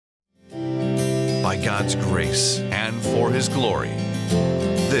by God's grace and for His glory.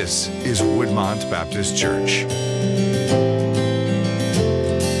 This is Woodmont Baptist Church.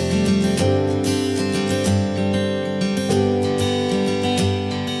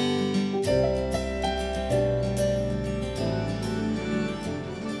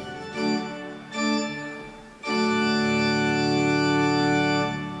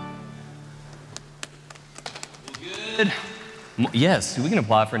 Yes, we can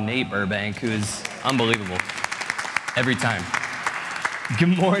applaud for Nate Burbank, who is unbelievable every time.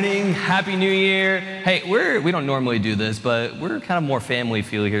 Good morning, Happy New Year. Hey, we don't normally do this, but we're kind of more family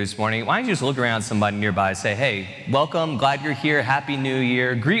feel here this morning. Why don't you just look around somebody nearby and say, hey, welcome, glad you're here, Happy New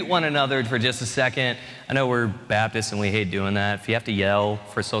Year. Greet one another for just a second. I know we're Baptists and we hate doing that. If you have to yell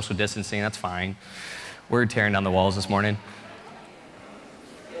for social distancing, that's fine. We're tearing down the walls this morning.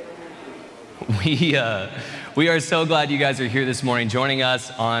 We are so glad you guys are here this morning, joining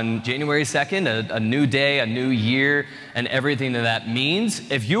us on January 2nd, a new day, a new year, and everything that means.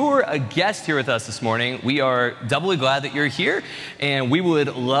 If you're a guest here with us this morning, we are doubly glad that you're here, and we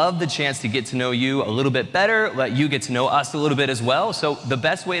would love the chance to get to know you a little bit better, let you get to know us a little bit as well. So the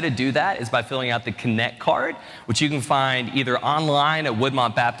best way to do that is by filling out the Connect card, which you can find either online at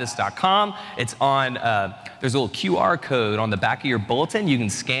woodmontbaptist.com. It's on, there's a little QR code on the back of your bulletin. You can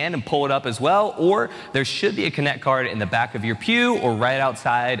scan and pull it up as well, or there should be a Connect card in the back of your pew or right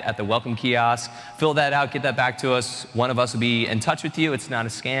outside at the welcome kiosk. Fill that out, get that back to us. One of us will be in touch with you. It's not a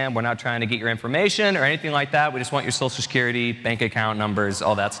scam. We're not trying to get your information or anything like that. We just want your social security, bank account numbers,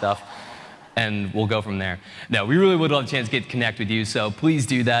 all that stuff, and we'll go from there. No, we really would love a chance to get to connect with you, so please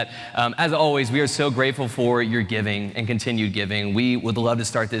do that. As always, we are so grateful for your giving and continued giving. We would love to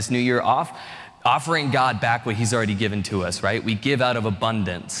start this new year off offering God back what He's already given to us, right? We give out of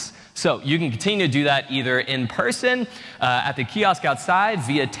abundance. So you can continue to do that either in person at the kiosk outside,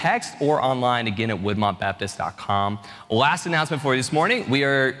 via text, or online again at woodmontbaptist.com. Last announcement for you this morning, we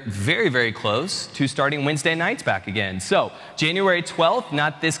are very, very close to starting Wednesday nights back again. So January 12th,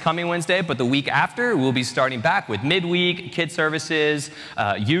 not this coming Wednesday, but the week after, we'll be starting back with midweek, kid services,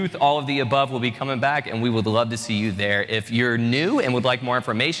 youth, all of the above will be coming back, and we would love to see you there. If you're new and would like more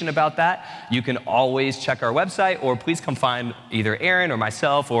information about that, you can always check our website, or please come find either Aaron or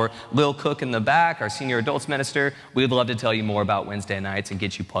myself or Lil Cook in the back, our senior adults minister. We'd love to tell you more about Wednesday nights and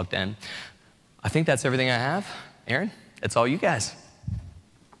get you plugged in. I think that's everything I have. Aaron, it's all you guys.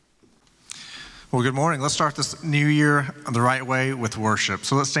 Well, good morning. Let's start this new year the right way with worship.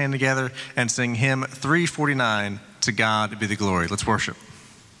 So let's stand together and sing hymn 349, To God Be the Glory. Let's worship.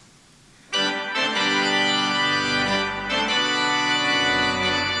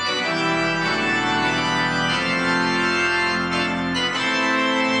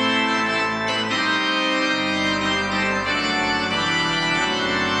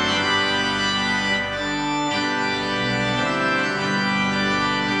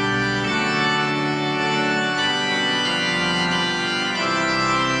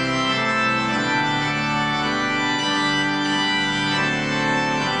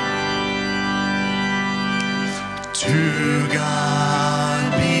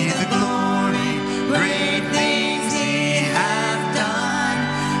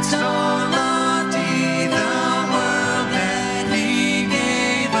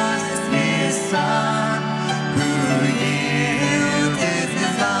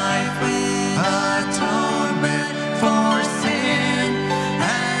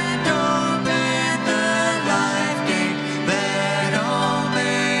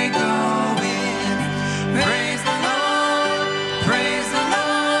 Praise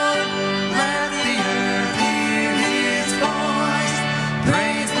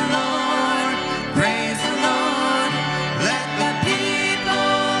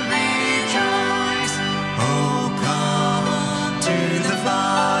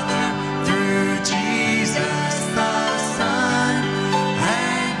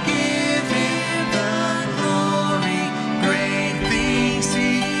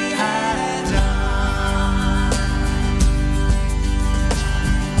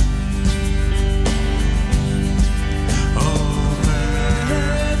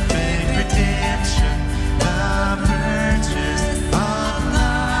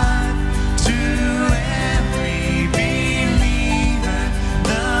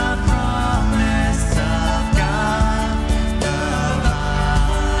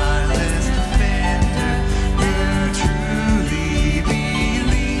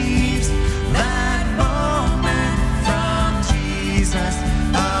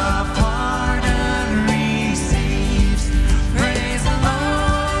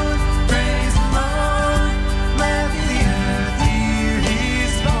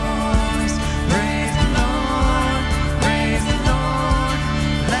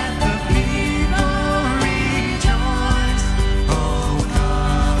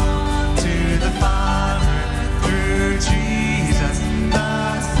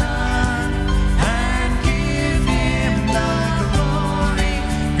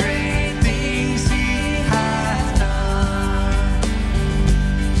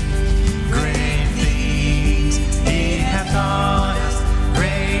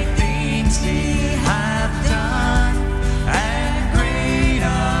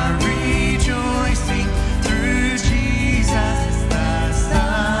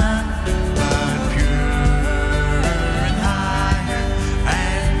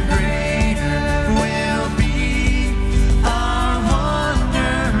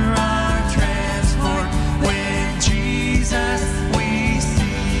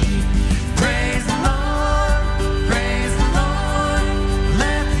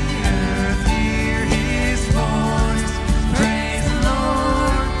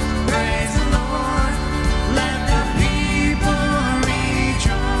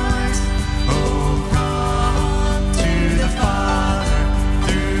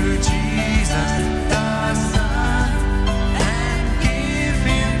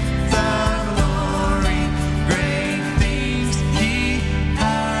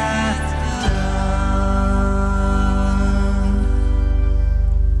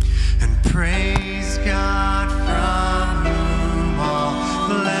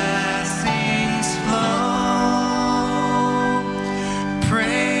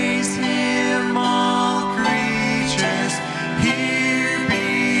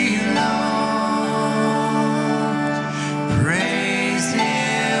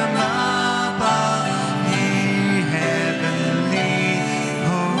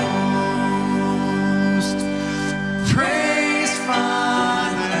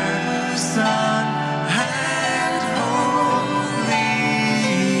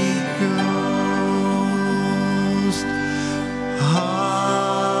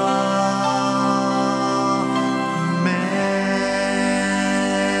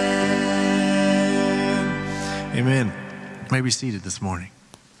Amen. You may be seated this morning.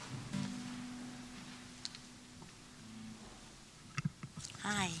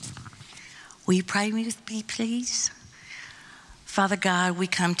 Hi. Will you pray with me, please? Father God, we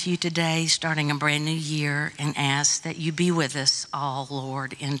come to you today starting a brand new year and ask that you be with us all,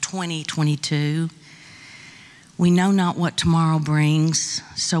 Lord, in 2022. We know not what tomorrow brings,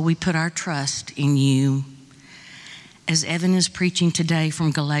 so we put our trust in you. As Evan is preaching today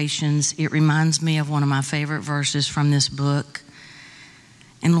from Galatians, it reminds me of one of my favorite verses from this book.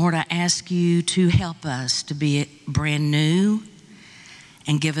 And Lord, I ask you to help us to be brand new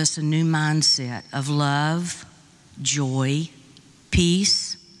and give us a new mindset of love, joy,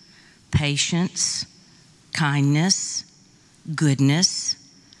 peace, patience, kindness, goodness,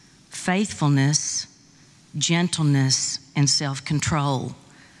 faithfulness, gentleness, and self-control,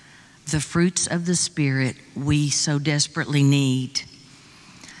 the fruits of the Spirit we so desperately need.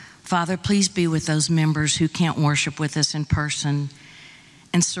 Father, please be with those members who can't worship with us in person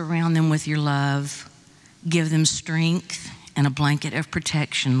and surround them with your love. Give them strength and a blanket of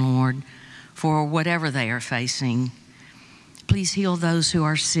protection, Lord, for whatever they are facing. Please heal those who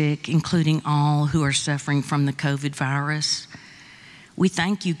are sick, including all who are suffering from the COVID virus. We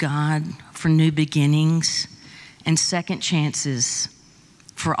thank you, God, for new beginnings and second chances,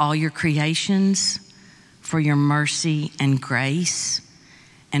 for all your creations, for your mercy and grace,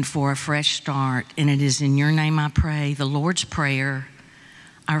 and for a fresh start. And it is in your name I pray, the Lord's Prayer.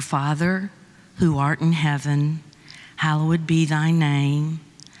 Our Father, who art in heaven, hallowed be thy name.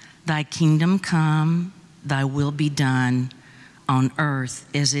 Thy kingdom come, thy will be done, on earth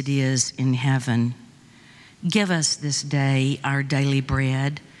as it is in heaven. Give us this day our daily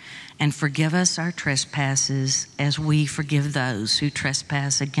bread, and forgive us our trespasses as we forgive those who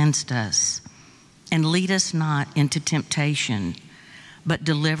trespass against us. And lead us not into temptation, but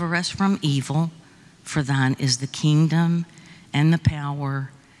deliver us from evil, for thine is the kingdom and the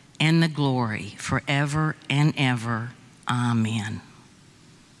power and the glory forever and ever. Amen.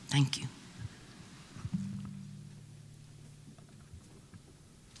 Thank you.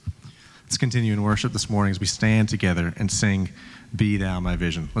 Let's continue in worship this morning as we stand together and sing, Be Thou My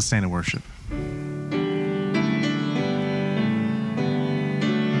Vision. Let's stand and worship.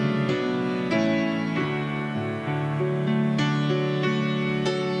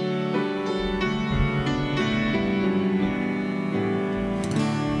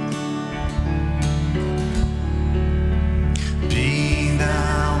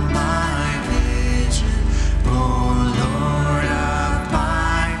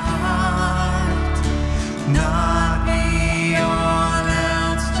 Not beyond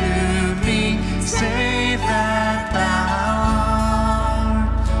else to me.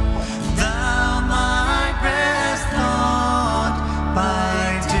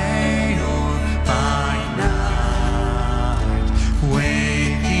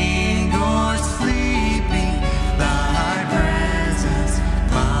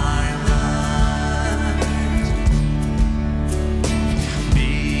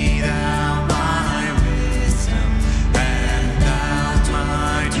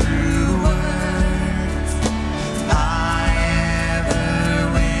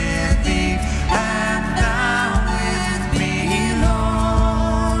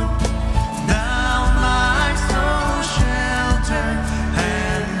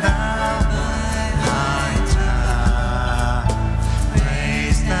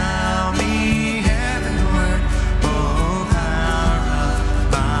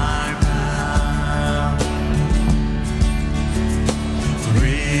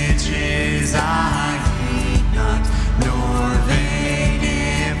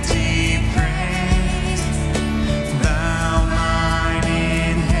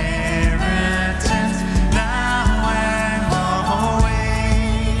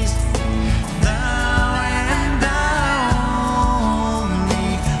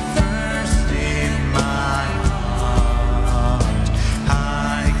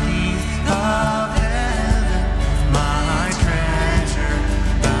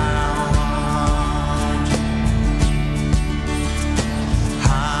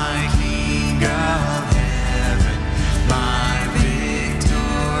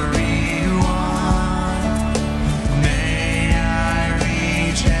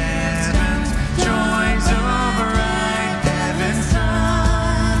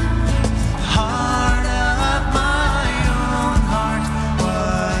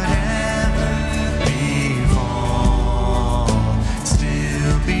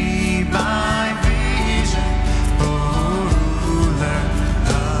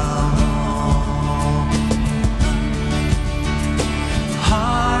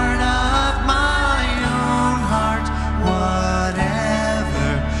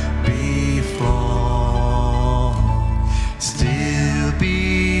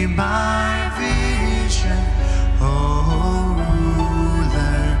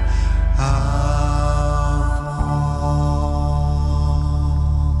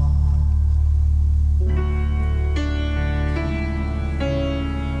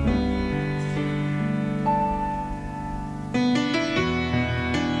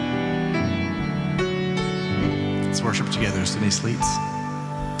 Let's worship together as Denise leads.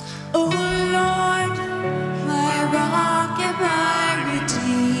 Oh Lord, my rock and my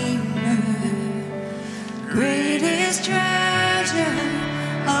redeemer, greatest treasure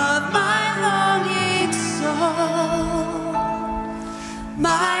of my longing soul.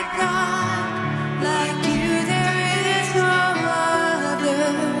 My God, like you there is no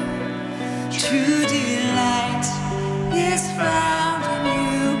other. True delight is found in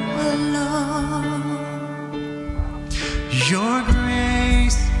you alone. Your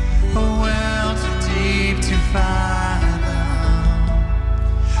grace, a well too deep to fathom.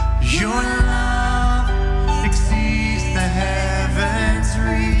 Your love exceeds the heavens'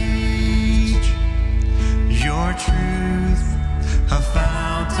 reach. Your truth, a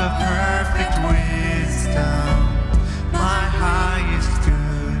fount of perfect wisdom, my highest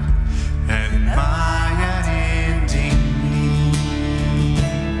good and my unending need.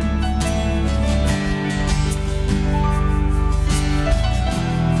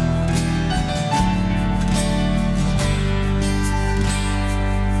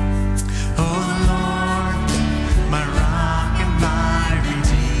 Oh Lord, my rock and my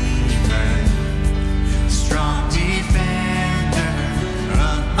redeemer, strong defender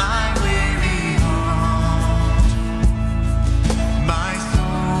of my weary heart, my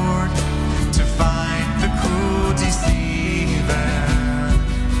sword to fight the cruel deceiver,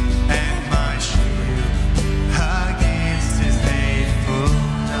 and my shield against his hateful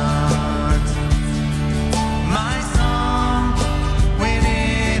darts, my song when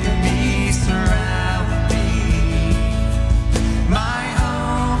enemies surround me, my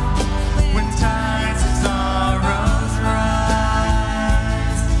hope when tides of sorrows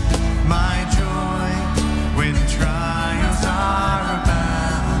rise, my joy when trials are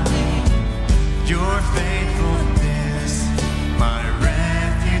abounding, your faithfulness, my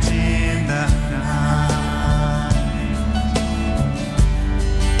refuge in the night.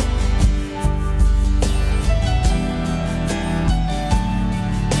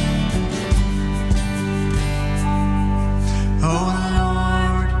 Oh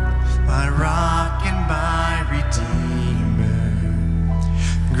Lord, my rock and my redeemer,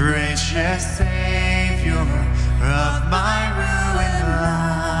 gracious Savior of my ruined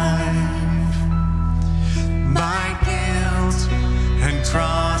life, my guilt and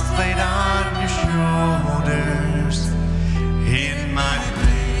cross laid on your shoulders, in my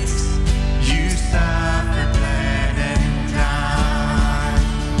place you suffered, bled, and died.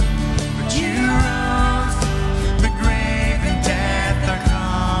 But you rose, the grave and death are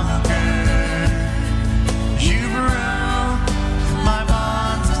conquered. You broke my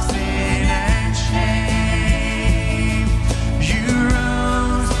bonds of sin and shame. You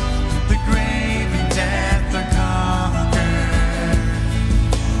rose, the grave and death are conquered.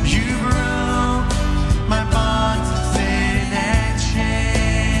 You broke my bonds of sin and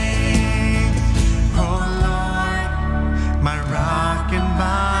shame. Oh Lord, my rock and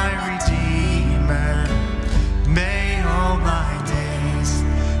my redeemer, may all my days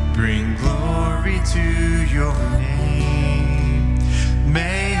bring glory to your name.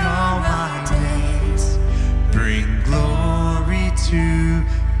 May all my days bring glory to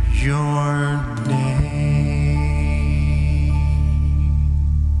your name.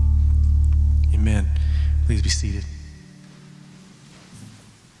 Amen. Please be seated.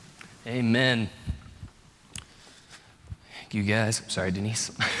 Amen. Thank you guys. Sorry,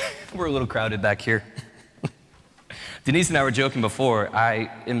 Denise. We're a little crowded back here. Denise and I were joking before. I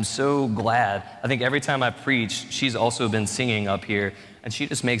am so glad. I think every time I preach, she's also been singing up here, and she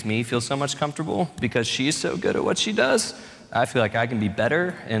just makes me feel so much comfortable because she's so good at what she does. I feel like I can be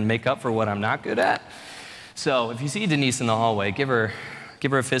better and make up for what I'm not good at. So if you see Denise in the hallway, give her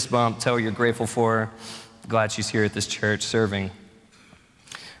a fist bump, tell her you're grateful for her. Glad she's here at this church serving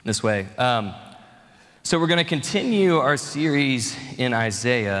this way. So we're going to continue our series in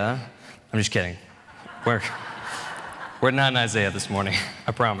Isaiah. I'm just kidding. We're not in Isaiah this morning,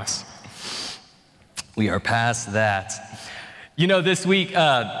 I promise. We are past that. You know, this week,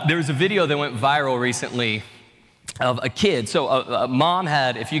 there was a video that went viral recently of a kid. So a mom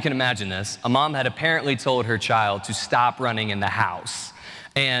had, if you can imagine this, a mom had apparently told her child to stop running in the house.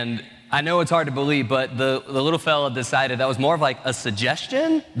 And I know it's hard to believe, but the little fella decided that was more of like a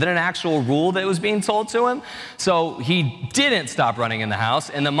suggestion than an actual rule that was being told to him. So he didn't stop running in the house,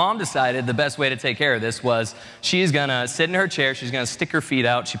 and the mom decided the best way to take care of this was she's gonna sit in her chair, she's gonna stick her feet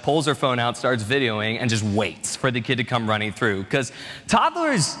out, she pulls her phone out, starts videoing, and just waits for the kid to come running through. Because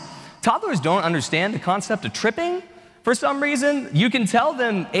toddlers don't understand the concept of tripping. For some reason, you can tell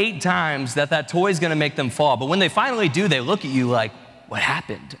them 8 times that toy's gonna make them fall, but when they finally do, they look at you like, what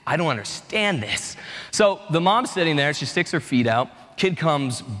happened? I don't understand this. So So the mom's sitting there, she sticks her feet out. Kid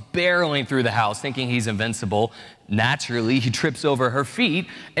comes barreling through the house thinking he's invincible. Naturally, he trips over her feet.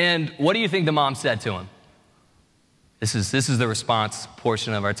 And what do you think the mom said to him? This is the response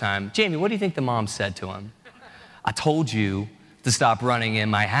portion of our time. Jamie, what do you think the mom said to him? I told you to stop running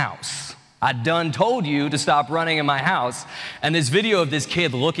in my house. I done told you to stop running in my house. And this video of this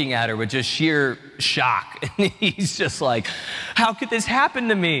kid looking at her with just sheer shock. And he's just like, how could this happen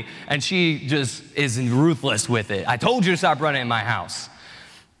to me? And she just is ruthless with it. I told you to stop running in my house.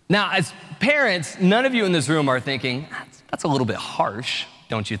 Now, as parents, none of you in this room are thinking, that's a little bit harsh,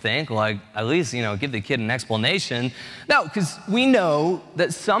 don't you think? Like, at least, give the kid an explanation. No, because we know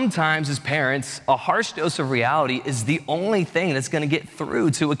that sometimes as parents, a harsh dose of reality is the only thing that's gonna get through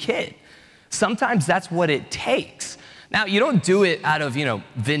to a kid. Sometimes that's what it takes. Now, you don't do it out of,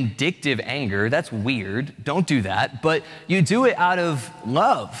 vindictive anger. That's weird. Don't do that. But you do it out of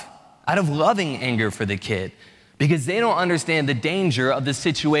love, out of loving anger for the kid, because they don't understand the danger of the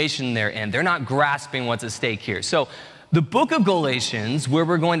situation they're in. They're not grasping what's at stake here. So the book of Galatians, where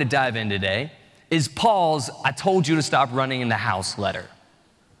we're going to dive in today, is Paul's I told you to stop running in the house letter.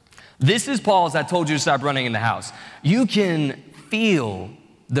 This is Paul's I told you to stop running in the house. You can feel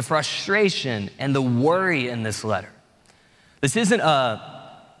the frustration and the worry in this letter. This isn't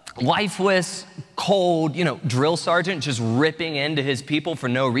a lifeless, cold, drill sergeant just ripping into his people for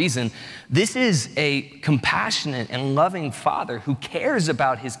no reason. This is a compassionate and loving father who cares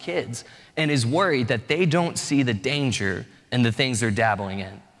about his kids and is worried that they don't see the danger in the things they're dabbling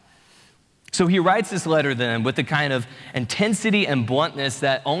in. So he writes this letter then with the kind of intensity and bluntness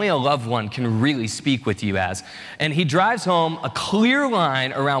that only a loved one can really speak with you as. And he drives home a clear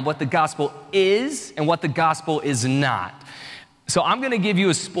line around what the gospel is and what the gospel is not. So I'm gonna give you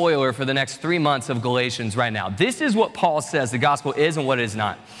a spoiler for the next 3 months of Galatians right now. This is what Paul says the gospel is and what it is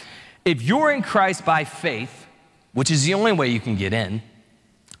not. If you're in Christ by faith, which is the only way you can get in,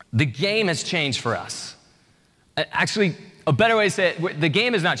 the game has changed for us. Actually, a better way to say it, the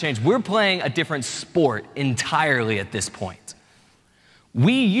game has not changed. We're playing a different sport entirely at this point.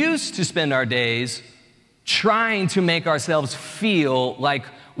 We used to spend our days trying to make ourselves feel like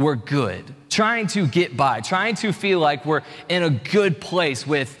we're good, trying to get by, trying to feel like we're in a good place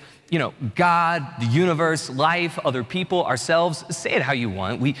with, God, the universe, life, other people, ourselves. Say it how you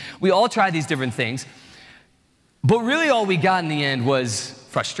want. We all try these different things. But really all we got in the end was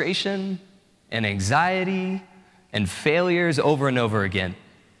frustration and anxiety and failures over and over again,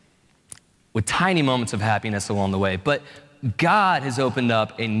 with tiny moments of happiness along the way. But God has opened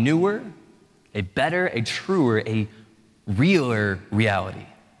up a newer, a better, a truer, a realer reality.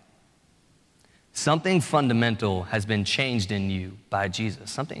 Something fundamental has been changed in you by Jesus,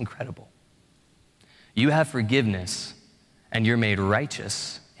 something incredible. You have forgiveness and you're made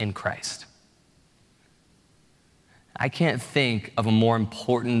righteous in Christ. I can't think of a more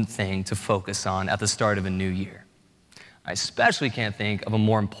important thing to focus on at the start of a new year. I especially can't think of a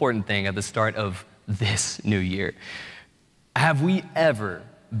more important thing at the start of this new year. Have we ever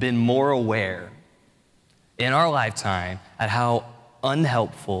been more aware in our lifetime at how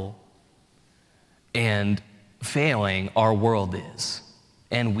unhelpful and failing our world is?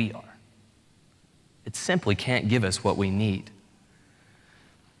 And we are. It simply can't give us what we need.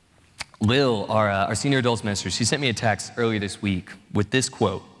 Lil, our senior adults minister, she sent me a text earlier this week with this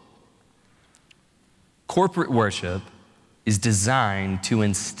quote: corporate worship is designed to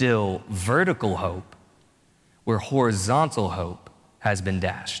instill vertical hope where horizontal hope has been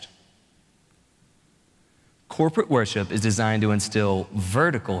dashed. Corporate worship is designed to instill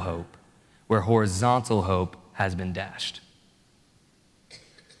vertical hope where horizontal hope has been dashed.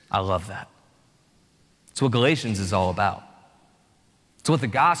 I love that. It's what Galatians is all about. It's what the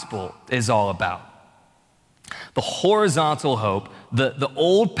gospel is all about. The horizontal hope, the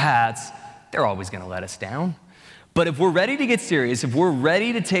old paths, they're always gonna let us down. But if we're ready to get serious, if we're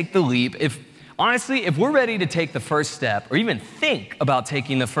ready to take the leap, if we're ready to take the first step or even think about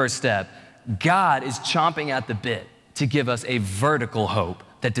taking the first step, God is chomping at the bit to give us a vertical hope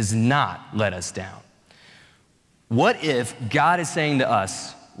that does not let us down. What if God is saying to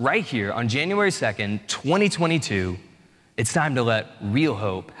us right here on January 2nd, 2022, it's time to let real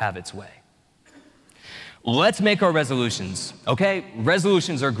hope have its way? Let's make our resolutions, okay?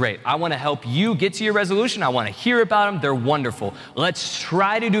 Resolutions are great. I wanna help you get to your resolution. I wanna hear about them. They're wonderful. Let's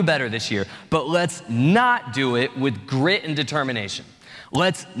try to do better this year, but let's not do it with grit and determination.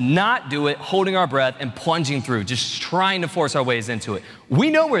 Let's not do it holding our breath and plunging through, just trying to force our ways into it. We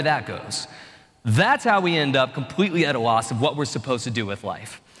know where that goes. That's how we end up completely at a loss of what we're supposed to do with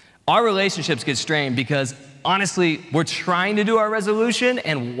life. our relationships get strained because honestly, we're trying to do our resolution,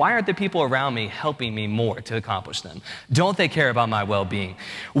 and why aren't the people around me helping me more to accomplish them? Don't they care about my well-being?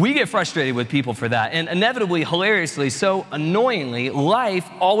 We get frustrated with people for that, and inevitably, hilariously, so annoyingly, life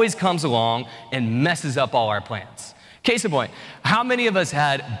always comes along and messes up all our plans. Case in point, how many of us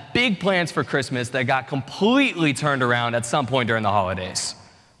had big plans for Christmas that got completely turned around at some point during the holidays?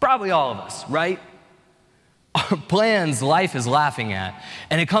 Probably all of us, right? Our plans, life is laughing at,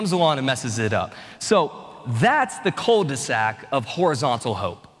 and it comes along and messes it up. So that's the cul-de-sac of horizontal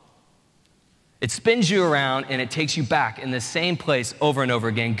hope. It spins you around and it takes you back in the same place over and over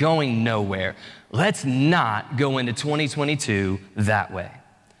again, going nowhere. Let's not go into 2022 that way.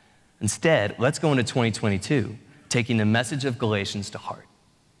 Instead, let's go into 2022 taking the message of Galatians to heart.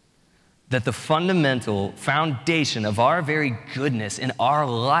 That the fundamental foundation of our very goodness in our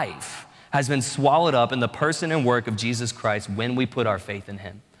life has been swallowed up in the person and work of Jesus Christ when we put our faith in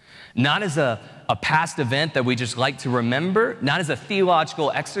him. Not as a past event that we just like to remember, not as a theological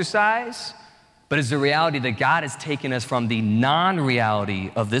exercise, but as the reality that God has taken us from the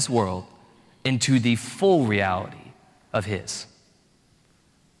non-reality of this world into the full reality of his.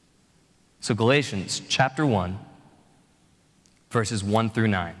 So Galatians chapter 1, verses 1 through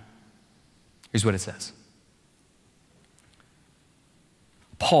 9. Here's what it says.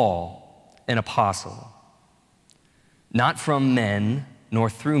 Paul, an apostle, not from men nor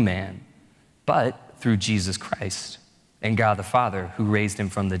through man, but through Jesus Christ and God the Father who raised him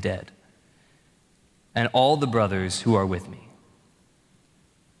from the dead, and all the brothers who are with me.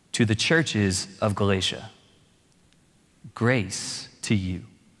 To the churches of Galatia, grace to you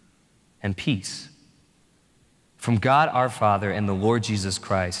and peace from God our Father and the Lord Jesus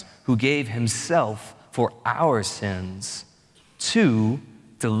Christ, who gave himself for our sins to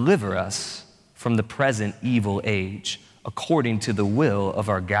deliver us from the present evil age, according to the will of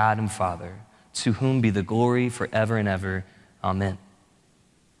our God and Father, to whom be the glory forever and ever. Amen.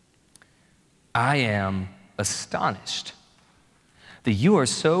 I am astonished that you are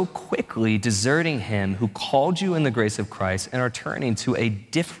so quickly deserting him who called you in the grace of Christ and are turning to a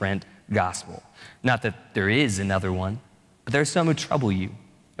different gospel. Not that there is another one, but there are some who trouble you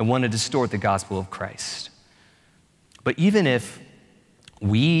and want to distort the gospel of Christ. But even if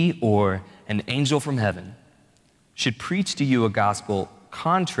we or an angel from heaven should preach to you a gospel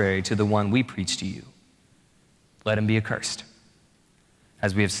contrary to the one we preach to you, let him be accursed.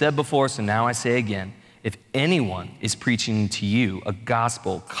 As we have said before, so now I say again, if anyone is preaching to you a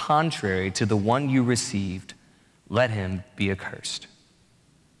gospel contrary to the one you received, let him be accursed.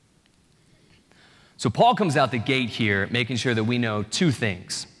 So Paul comes out the gate here making sure that we know two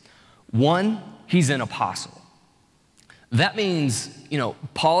things. One, he's an apostle. That means,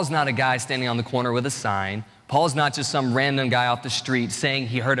 Paul's not a guy standing on the corner with a sign. Paul's not just some random guy off the street saying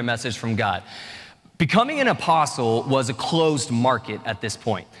he heard a message from God. Becoming an apostle was a closed market at this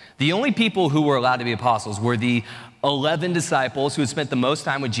point. The only people who were allowed to be apostles were the 11 disciples who had spent the most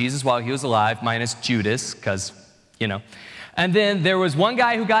time with Jesus while he was alive, minus Judas, because, And then there was one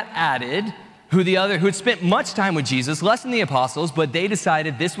guy who got added, who had spent much time with Jesus, less than the apostles, but they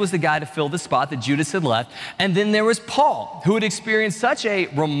decided this was the guy to fill the spot that Judas had left. And then there was Paul, who had experienced such a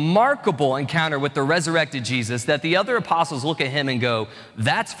remarkable encounter with the resurrected Jesus that the other apostles look at him and go,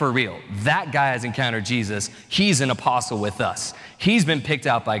 that's for real. That guy has encountered Jesus. He's an apostle with us. He's been picked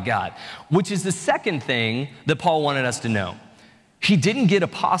out by God, which is the second thing that Paul wanted us to know. He didn't get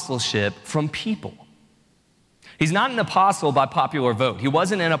apostleship from people. He's not an apostle by popular vote. He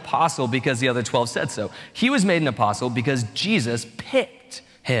wasn't an apostle because the other 12 said so. He was made an apostle because Jesus picked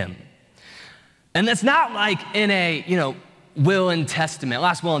him. And that's not like in a, will and testament,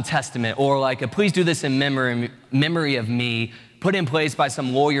 last will and testament, or like a please do this in memory of me, put in place by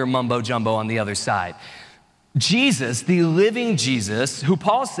some lawyer mumbo jumbo on the other side. Jesus, the living Jesus, who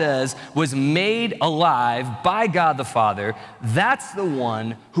Paul says was made alive by God the Father, that's the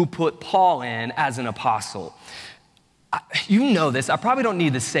one who put Paul in as an apostle. You know this, I probably don't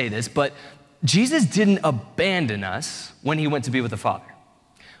need to say this, but Jesus didn't abandon us when he went to be with the Father.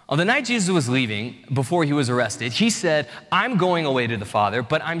 On the night Jesus was leaving, before he was arrested, he said, I'm going away to the Father,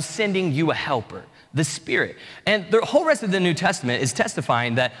 but I'm sending you a helper, the Spirit. And the whole rest of the New Testament is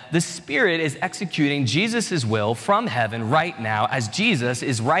testifying that the Spirit is executing Jesus' will from heaven right now, as Jesus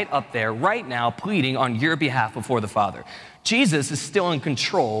is right up there right now pleading on your behalf before the Father. Jesus is still in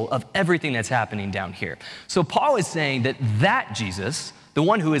control of everything that's happening down here. So Paul is saying that Jesus, the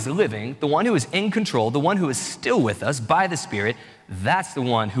one who is living, the one who is in control, the one who is still with us by the Spirit, that's the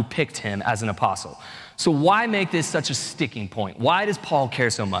one who picked him as an apostle. So why make this such a sticking point? Why does Paul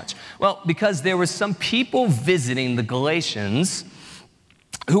care so much? Well, because there were some people visiting the Galatians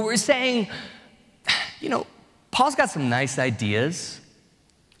who were saying, you know, Paul's got some nice ideas.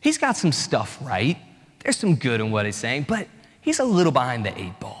 He's got some stuff right. There's some good in what he's saying, but he's a little behind the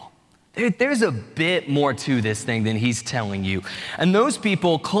 8 ball. There's a bit more to this thing than he's telling you. And those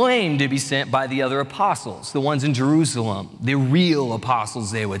people claim to be sent by the other apostles, the ones in Jerusalem, the real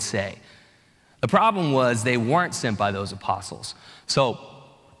apostles, they would say. The problem was they weren't sent by those apostles. So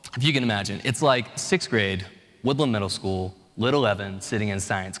if you can imagine, it's like 6th grade, Woodland Middle School, little Evan sitting in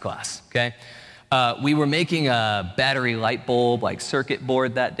science class, okay? We were making a battery light bulb, like circuit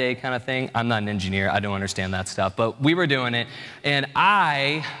board that day kind of thing. I'm not an engineer, I don't understand that stuff, but we were doing it. And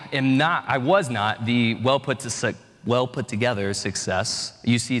I was not the well put together success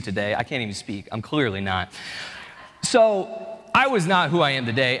you see today. I can't even speak, I'm clearly not. So I was not who I am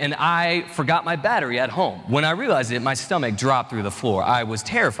today, and I forgot my battery at home. When I realized it, my stomach dropped through the floor. I was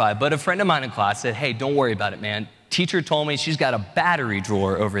terrified, but a friend of mine in class said, hey, don't worry about it, man. Teacher told me she's got a battery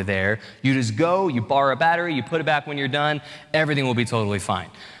drawer over there. You just go, you borrow a battery, you put it back when you're done, everything will be totally fine.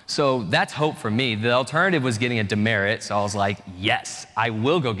 So that's hope for me. The alternative was getting a demerit, so I was like, yes, I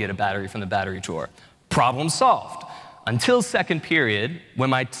will go get a battery from the battery drawer. Problem solved. Until 2nd period, when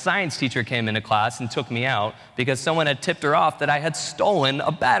my science teacher came into class and took me out because someone had tipped her off that I had stolen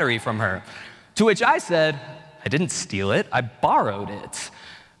a battery from her. To which I said, I didn't steal it, I borrowed it.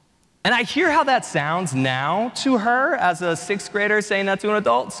 And I hear how that sounds now to her as a 6th grader saying that to an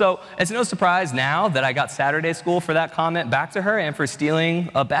adult. So it's no surprise now that I got Saturday school for that comment back to her and for stealing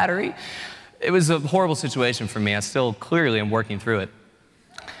a battery. It was a horrible situation for me. I still clearly am working through it.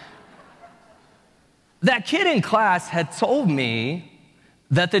 That kid in class had told me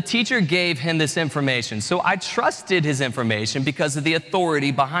that the teacher gave him this information. So I trusted his information because of the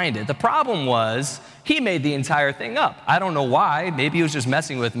authority behind it. The problem was he made the entire thing up. I don't know why, maybe he was just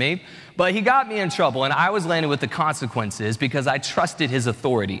messing with me, but he got me in trouble and I was landing with the consequences because I trusted his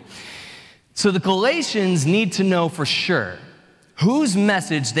authority. So the Galatians need to know for sure whose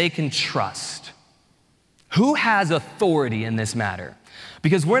message they can trust. Who has authority in this matter?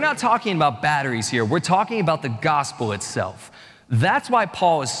 Because we're not talking about batteries here, we're talking about the gospel itself. That's why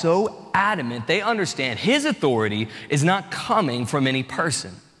Paul is so adamant. They understand his authority is not coming from any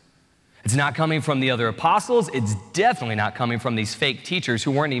person. It's not coming from the other apostles. It's definitely not coming from these fake teachers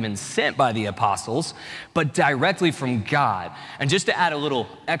who weren't even sent by the apostles, but directly from God. And just to add a little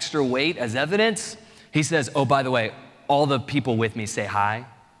extra weight as evidence, he says, oh, by the way, all the people with me say hi.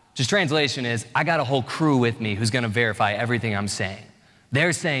 Just translation is, I got a whole crew with me who's gonna verify everything I'm saying.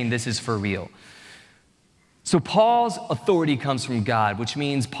 They're saying this is for real. So Paul's authority comes from God, which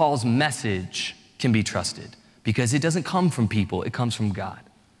means Paul's message can be trusted because it doesn't come from people, it comes from God.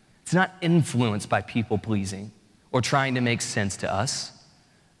 It's not influenced by people pleasing or trying to make sense to us.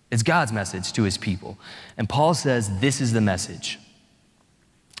 It's God's message to his people. And Paul says this is the message.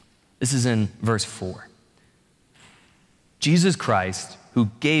 This is in verse 4. Jesus Christ, who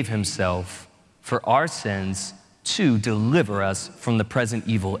gave himself for our sins to deliver us from the present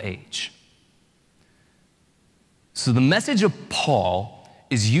evil age. So the message of Paul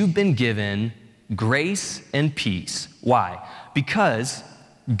is you've been given grace and peace. Why? Because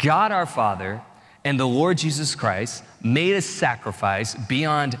God our Father and the Lord Jesus Christ made a sacrifice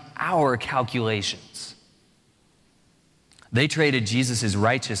beyond our calculations. They traded Jesus'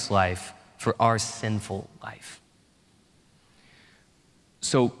 righteous life for our sinful life.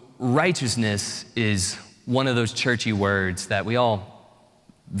 So righteousness is one of those churchy words that we all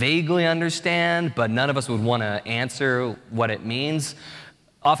vaguely understand, but none of us would want to answer what it means.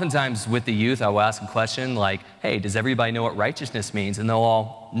 Oftentimes with the youth, I will ask a question like, hey, does everybody know what righteousness means? And they'll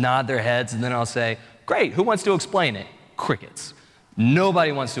all nod their heads, and then I'll say, great, who wants to explain it? Crickets.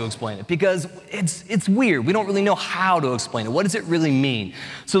 Nobody wants to explain it because it's weird. We don't really know how to explain it. What does it really mean?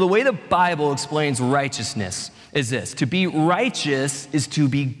 So the way the Bible explains righteousness is this: to be righteous is to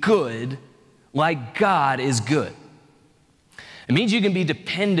be good like God is good. It means you can be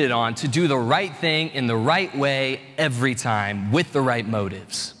depended on to do the right thing in the right way every time with the right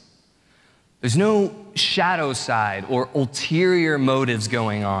motives. There's no shadow side or ulterior motives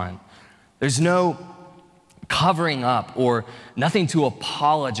going on. There's no covering up or nothing to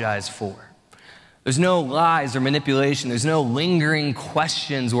apologize for. There's no lies or manipulation. There's no lingering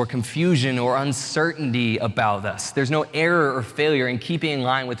questions or confusion or uncertainty about us. There's no error or failure in keeping in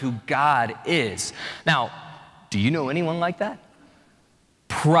line with who God is. Now, do you know anyone like that?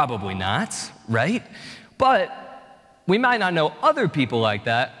 Probably not, right? But we might not know other people like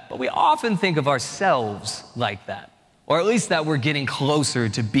that, but we often think of ourselves like that, or at least that we're getting closer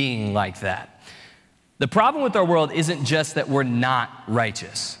to being like that. The problem with our world isn't just that we're not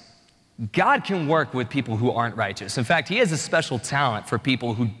righteous. God can work with people who aren't righteous. In fact, he has a special talent for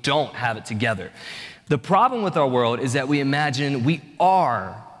people who don't have it together. The problem with our world is that we imagine we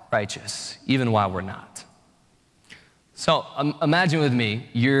are righteous, even while we're not. So imagine with me,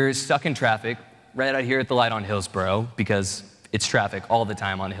 you're stuck in traffic right out here at the light on Hillsborough, because it's traffic all the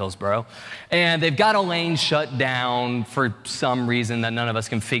time on Hillsborough, and they've got a lane shut down for some reason that none of us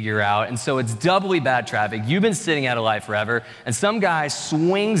can figure out, and so it's doubly bad traffic. You've been sitting at a light forever, and some guy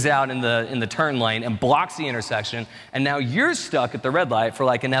swings out in the turn lane and blocks the intersection, and now you're stuck at the red light for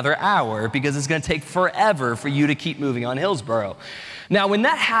like another hour because it's gonna take forever for you to keep moving on Hillsborough. Now, when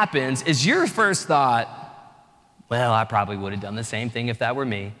that happens, is your first thought, well, I probably would have done the same thing if that were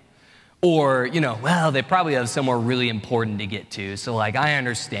me? Or, well, they probably have somewhere really important to get to, so like, I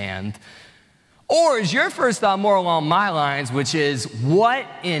understand. Or is your first thought more along my lines, which is, what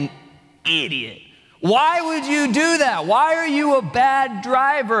an idiot. Why would you do that? Why are you a bad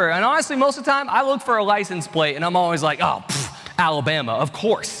driver? And honestly, most of the time, I look for a license plate and I'm always like, oh, Alabama, of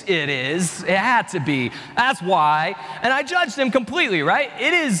course it is. It had to be. That's why. And I judge them completely, right?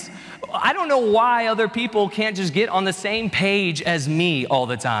 It is. I don't know why other people can't just get on the same page as me all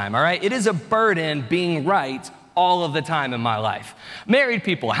the time, all right? It is a burden being right all of the time in my life. Married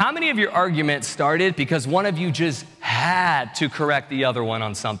people, how many of your arguments started because one of you just had to correct the other one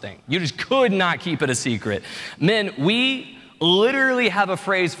on something? You just could not keep it a secret. Men, we literally have a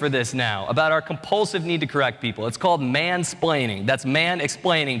phrase for this now about our compulsive need to correct people. It's called mansplaining. That's man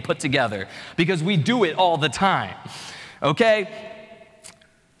explaining put together, because we do it all the time, okay?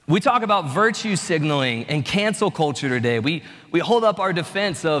 We talk about virtue signaling and cancel culture today. We hold up our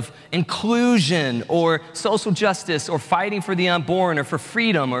defense of inclusion or social justice or fighting for the unborn or for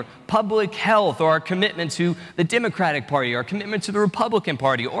freedom or public health, or our commitment to the Democratic Party, or our commitment to the Republican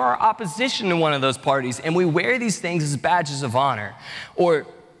Party, or our opposition to one of those parties, and we wear these things as badges of honor. Or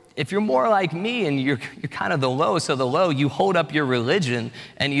if you're more like me and you're kind of the lowest of the low, you hold up your religion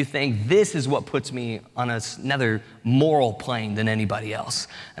and you think this is what puts me on another moral plane than anybody else.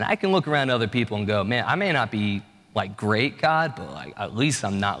 And I can look around at other people and go, man, I may not be like great, God, but like at least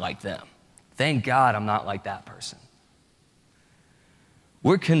I'm not like them. Thank God I'm not like that person.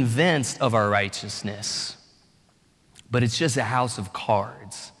 We're convinced of our righteousness, but it's just a house of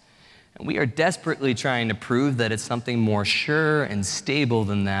cards. And we are desperately trying to prove that it's something more sure and stable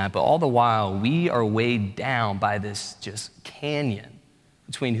than that, but all the while, we are weighed down by this just canyon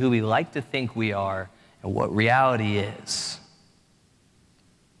between who we like to think we are and what reality is.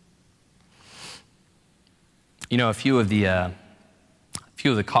 A few of the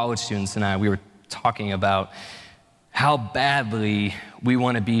college students and I, we were talking about how badly we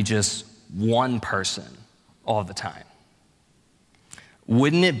want to be just one person all the time.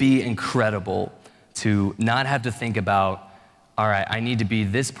 Wouldn't it be incredible to not have to think about, all right, I need to be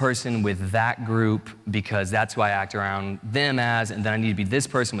this person with that group because that's who I act around them as, and then I need to be this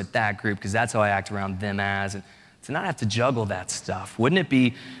person with that group because that's how I act around them as, and to not have to juggle that stuff? Wouldn't it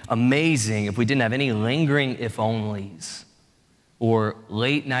be amazing if we didn't have any lingering if-onlys or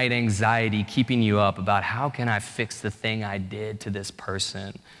late-night anxiety keeping you up about how can I fix the thing I did to this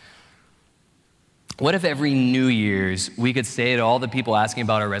person? What if every New Year's we could say to all the people asking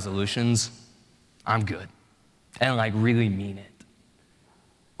about our resolutions, I'm good, and like really mean it?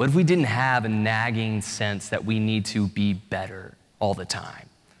 What if we didn't have a nagging sense that we need to be better all the time?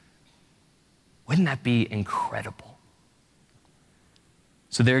 Wouldn't that be incredible?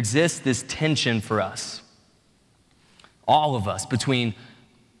 So there exists this tension for us, all of us, between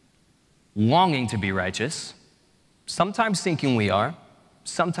longing to be righteous, sometimes thinking we are,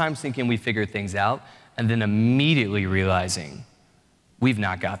 sometimes thinking we figured things out, and then immediately realizing we've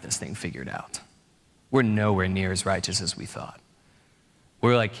not got this thing figured out. We're nowhere near as righteous as we thought.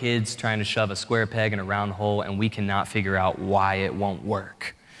 We're like kids trying to shove a square peg in a round hole, and we cannot figure out why it won't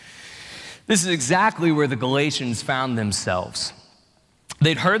work. This is exactly where the Galatians found themselves.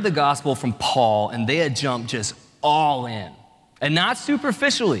 They'd heard the gospel from Paul, and they had jumped just all in, and not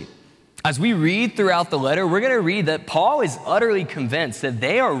superficially. As we read throughout the letter, we're going to read that Paul is utterly convinced that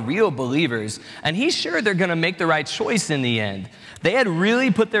they are real believers, and he's sure they're going to make the right choice in the end. They had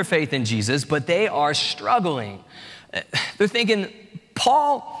really put their faith in Jesus, but they are struggling. They're thinking,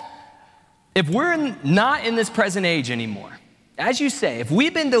 Paul, if we're not in this present age anymore, as you say, if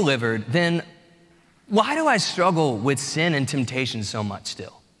we've been delivered, then why do I struggle with sin and temptation so much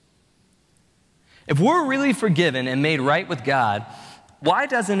still? If we're really forgiven and made right with God, why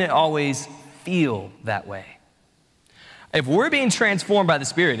doesn't it always feel that way? If we're being transformed by the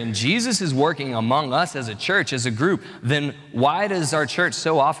Spirit and Jesus is working among us as a church, as a group, then why does our church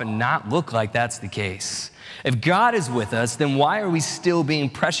so often not look like that's the case? If God is with us, then why are we still being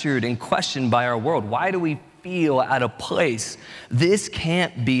pressured and questioned by our world? Why do we feel out of place? This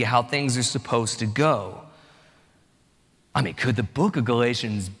can't be how things are supposed to go. I mean, could the book of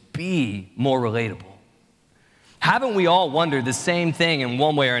Galatians be more relatable? Haven't we all wondered the same thing in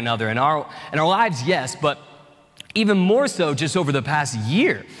one way or another? In our lives, yes, but even more so just over the past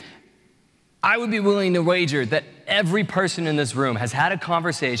year. I would be willing to wager that every person in this room has had a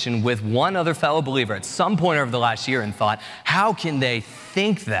conversation with one other fellow believer at some point over the last year and thought, how can they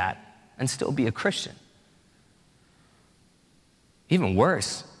think that and still be a Christian? Even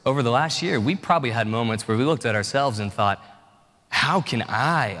worse, over the last year, we probably had moments where we looked at ourselves and thought, how can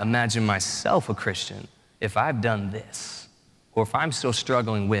I imagine myself a Christian if I've done this, or if I'm still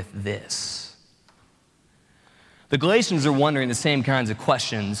struggling with this? The Galatians are wondering the same kinds of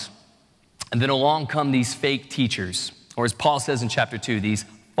questions, and then along come these fake teachers, or as Paul says in chapter 2, these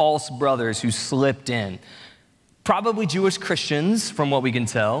false brothers who slipped in. Probably Jewish Christians, from what we can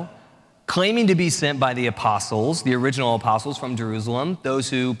tell, claiming to be sent by the apostles, the original apostles from Jerusalem, those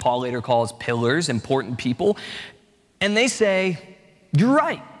who Paul later calls pillars, important people, and they say, you're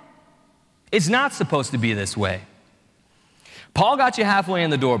right. It's not supposed to be this way. Paul got you halfway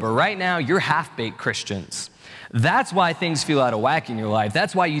in the door, but right now you're half-baked Christians. That's why things feel out of whack in your life.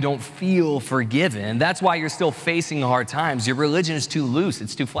 That's why you don't feel forgiven. That's why you're still facing hard times. Your religion is too loose.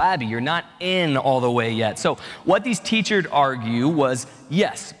 It's too flabby. You're not in all the way yet. So what these teachers argue was,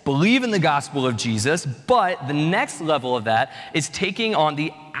 yes, believe in the gospel of Jesus, but the next level of that is taking on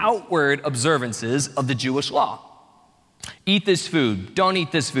the outward observances of the Jewish law. Eat this food, don't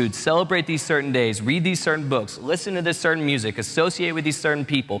eat this food, celebrate these certain days, read these certain books, listen to this certain music, associate with these certain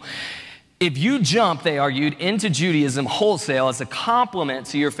people. If you jump, they argued, into Judaism wholesale as a compliment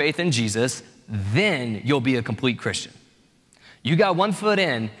to your faith in Jesus, then you'll be a complete Christian. You got one foot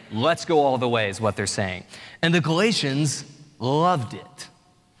in, let's go all the way is what they're saying. And the Galatians loved it.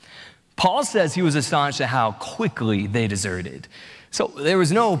 Paul says he was astonished at how quickly they deserted. So there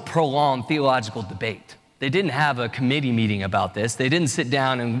was no prolonged theological debate. They didn't have a committee meeting about this. They didn't sit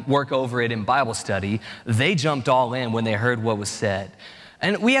down and work over it in Bible study. They jumped all in when they heard what was said.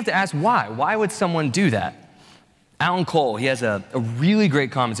 And we have to ask why. Why would someone do that? Alan Cole, he has a really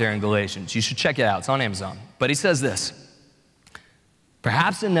great commentary on Galatians. You should check it out. It's on Amazon. But he says this: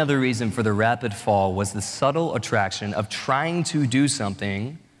 perhaps another reason for the rapid fall was the subtle attraction of trying to do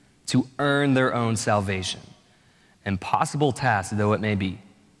something to earn their own salvation. Impossible task though it may be,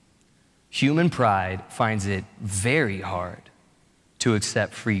 human pride finds it very hard to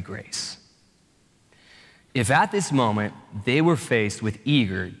accept free grace. If at this moment they were faced with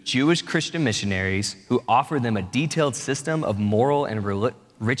eager Jewish Christian missionaries who offered them a detailed system of moral and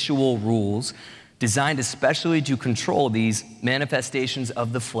ritual rules designed especially to control these manifestations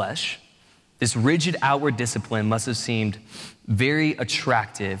of the flesh, this rigid outward discipline must have seemed very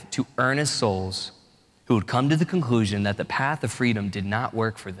attractive to earnest souls who would come to the conclusion that the path of freedom did not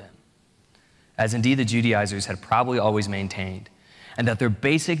work for them, as indeed the Judaizers had probably always maintained, and that their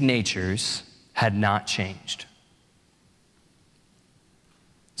basic natures had not changed.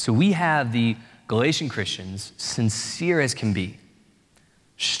 So we have the Galatian Christians, sincere as can be,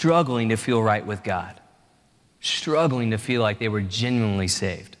 struggling to feel right with God, struggling to feel like they were genuinely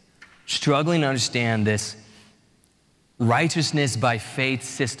saved, struggling to understand this righteousness by faith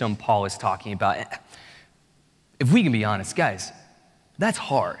system Paul is talking about. If we can be honest, guys, that's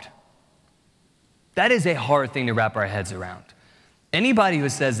hard. That is a hard thing to wrap our heads around. Anybody who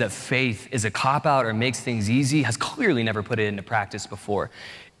says that faith is a cop-out or makes things easy has clearly never put it into practice before.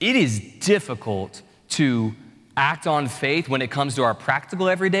 It is difficult to act on faith when it comes to our practical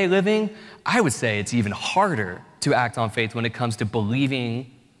everyday living. I would say it's even harder to act on faith when it comes to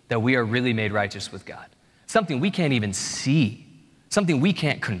believing that we are really made righteous with God. Something we can't even see, something we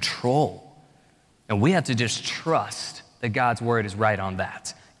can't control. And we have to just trust that God's word is right on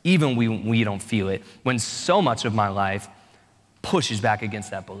that, even when we don't feel it, when so much of my life pushes back against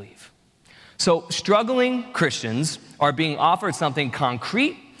that belief. So struggling Christians are being offered something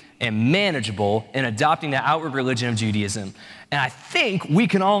concrete and manageable in adopting the outward religion of Judaism. And I think we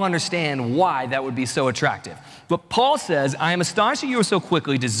can all understand why that would be so attractive. But Paul says, I am astonished that you are so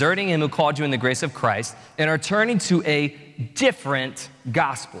quickly deserting him who called you in the grace of Christ and are turning to a different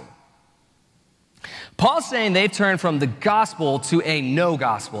gospel. Paul's saying they've turned from the gospel to a no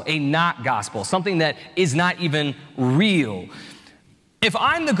gospel, a not gospel, something that is not even real. If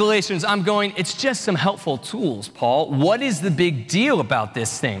I'm the Galatians, I'm going, it's just some helpful tools, Paul. What is the big deal about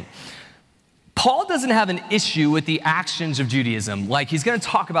this thing? Paul doesn't have an issue with the actions of Judaism. Like, he's going to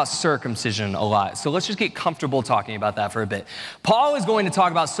talk about circumcision a lot. So let's just get comfortable talking about that for a bit. Paul is going to talk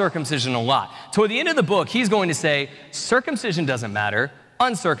about circumcision a lot. Toward the end of the book, he's going to say, circumcision doesn't matter.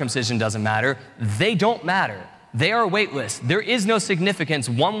 Uncircumcision doesn't matter. They don't matter. They are weightless. There is no significance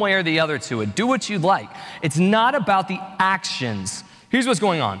one way or the other to it. Do what you'd like. It's not about the actions. Here's what's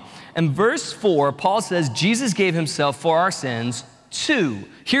going on. In verse 4, Paul says, Jesus gave himself for our sins to,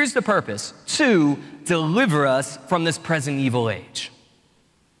 here's the purpose, to deliver us from this present evil age.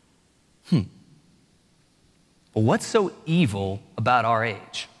 But what's so evil about our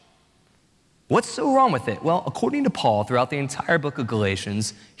age? What's so wrong with it? Well, according to Paul, throughout the entire book of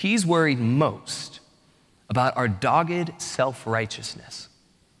Galatians, he's worried most about our dogged self-righteousness.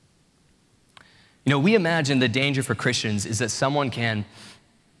 You know, we imagine the danger for Christians is that someone can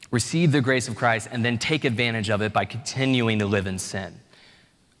receive the grace of Christ and then take advantage of it by continuing to live in sin.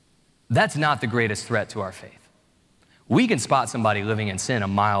 That's not the greatest threat to our faith. We can spot somebody living in sin a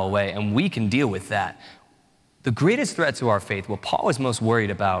mile away, and we can deal with that. The greatest threat to our faith, what Paul is most worried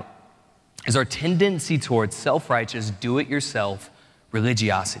about, is our tendency towards self-righteous, do-it-yourself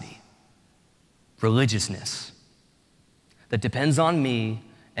religiosity, religiousness that depends on me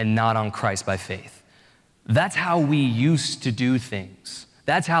and not on Christ by faith. That's how we used to do things.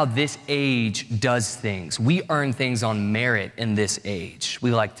 That's how this age does things. We earn things on merit in this age,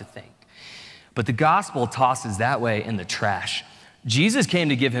 we like to think. But the gospel tosses that way in the trash. Jesus came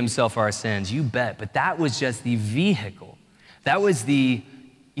to give himself our sins, you bet, but that was just the vehicle. That was the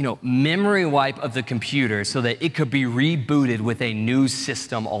memory wipe of the computer so that it could be rebooted with a new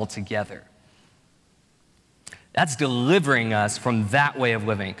system altogether. That's delivering us from that way of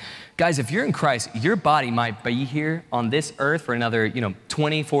living. Guys, if you're in Christ, your body might be here on this earth for another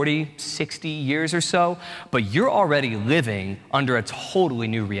 20, 40, 60 years or so, but you're already living under a totally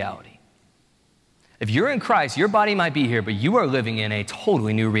new reality. If you're in Christ, your body might be here, but you are living in a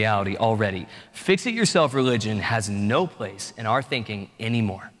totally new reality already. Fix-it-yourself religion has no place in our thinking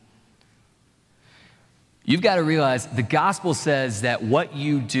anymore. You've got to realize the gospel says that what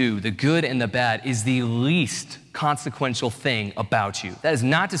you do, the good and the bad, is the least consequential thing about you. That is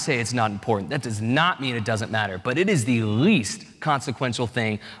not to say it's not important. That does not mean it doesn't matter, but it is the least consequential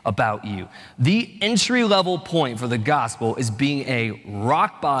thing about you. The entry-level point for the gospel is being a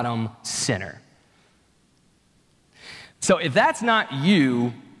rock-bottom sinner. So if that's not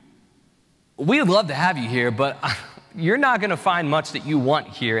you, we'd love to have you here, but you're not going to find much that you want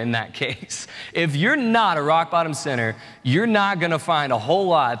here in that case. If you're not a rock bottom sinner, you're not going to find a whole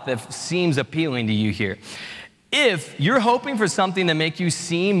lot that seems appealing to you here. If you're hoping for something to make you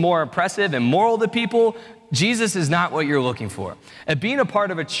seem more impressive and moral to people, Jesus is not what you're looking for. And being a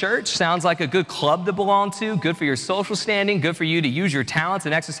part of a church sounds like a good club to belong to, good for your social standing, good for you to use your talents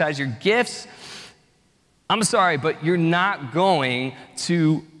and exercise your gifts. I'm sorry, but you're not going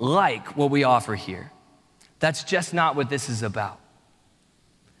to like what we offer here. That's just not what this is about.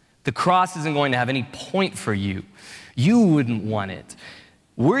 The cross isn't going to have any point for you. You wouldn't want it.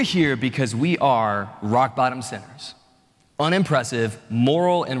 We're here because we are rock bottom sinners, unimpressive,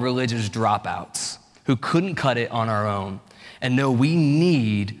 moral and religious dropouts who couldn't cut it on our own and know we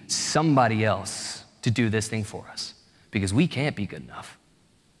need somebody else to do this thing for us because we can't be good enough.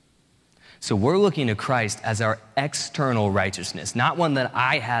 So we're looking to Christ as our external righteousness, not one that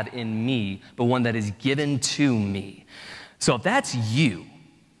I have in me, but one that is given to me. So if that's you,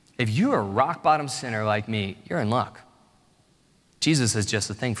 if you're a rock bottom sinner like me, you're in luck. Jesus is just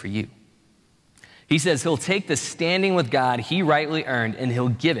the thing for you. He says he'll take the standing with God he rightly earned and he'll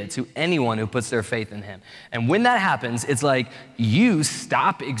give it to anyone who puts their faith in him. And when that happens, it's like you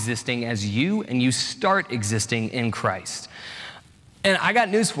stop existing as you and you start existing in Christ. And I got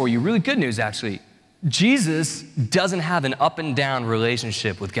news for you, really good news actually. Jesus doesn't have an up and down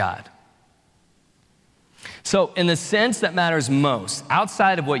relationship with God. So in the sense that matters most,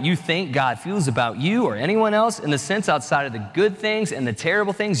 outside of what you think God feels about you or anyone else, in the sense outside of the good things and the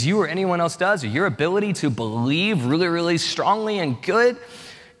terrible things you or anyone else does, or your ability to believe really, really strongly and good,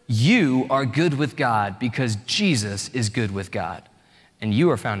 you are good with God because Jesus is good with God, and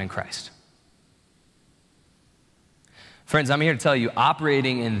you are found in Christ. Friends, I'm here to tell you,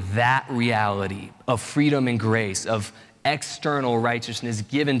 operating in that reality of freedom and grace, of external righteousness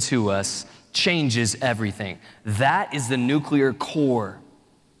given to us, changes everything. That is the nuclear core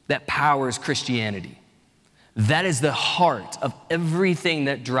that powers Christianity. That is the heart of everything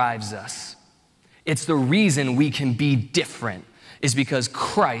that drives us. It's the reason we can be different, is because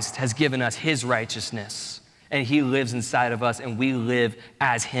Christ has given us his righteousness, and he lives inside of us, and we live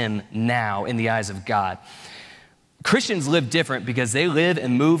as him now in the eyes of God. Christians live different because they live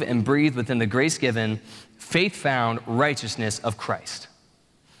and move and breathe within the grace-given, faith-found righteousness of Christ.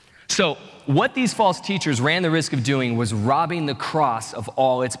 So what these false teachers ran the risk of doing was robbing the cross of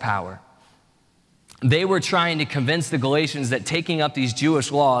all its power. They were trying to convince the Galatians that taking up these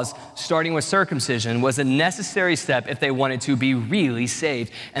Jewish laws, starting with circumcision, was a necessary step if they wanted to be really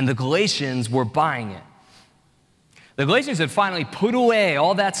saved. And the Galatians were buying it. The Galatians had finally put away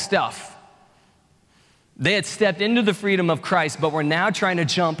all that stuff. They had stepped into the freedom of Christ, but were now trying to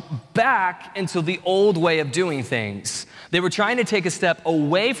jump back into the old way of doing things. They were trying to take a step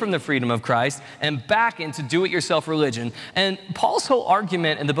away from the freedom of Christ and back into do-it-yourself religion. And Paul's whole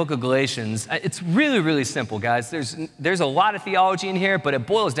argument in the book of Galatians, it's really, really simple, guys. There's a lot of theology in here, but it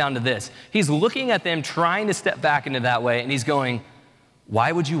boils down to this. He's looking at them trying to step back into that way, and he's going,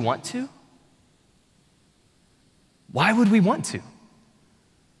 why would you want to? Why would we want to?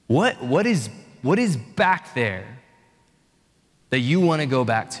 What is back there that you want to go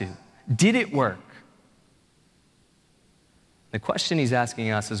back to? Did it work? The question he's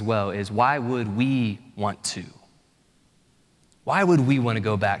asking us as well is, why would we want to? Why would we want to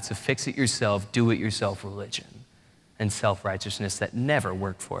go back to fix-it-yourself, do-it-yourself religion and self-righteousness that never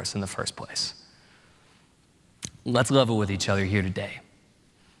worked for us in the first place? Let's level with each other here today.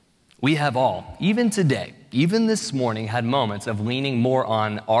 We have all, even today, even this morning, had moments of leaning more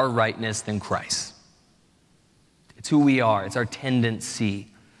on our rightness than Christ. It's who we are. It's our tendency.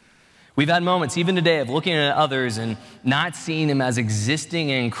 We've had moments, even today, of looking at others and not seeing them as existing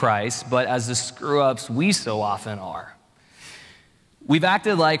in Christ, but as the screw-ups we so often are. We've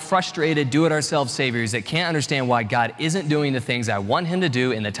acted like frustrated, do-it-ourselves saviors that can't understand why God isn't doing the things I want him to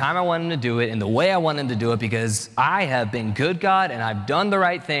do in the time I want him to do it, in the way I want him to do it, because I have been good, God, and I've done the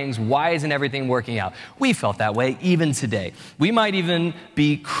right things. Why isn't everything working out? We felt that way even today. We might even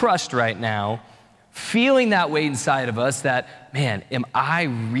be crushed right now, feeling that weight inside of us that, man, am I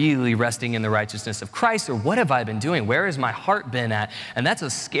really resting in the righteousness of Christ, or what have I been doing? Where has my heart been at? And that's a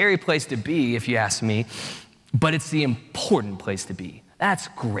scary place to be, if you ask me. But it's the important place to be. That's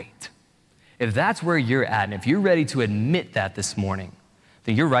great. If that's where you're at, and if you're ready to admit that this morning,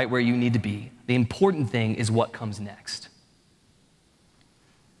 then you're right where you need to be. The important thing is what comes next.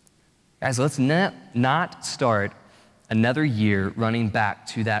 Guys, let's not start another year running back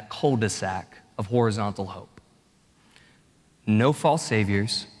to that cul-de-sac of horizontal hope. No false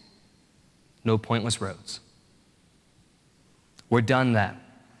saviors, no pointless roads. We're done that.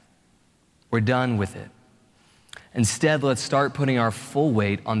 We're done with it. Instead, let's start putting our full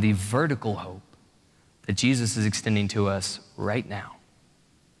weight on the vertical hope that Jesus is extending to us right now.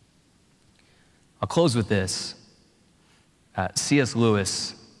 I'll close with this. C.S.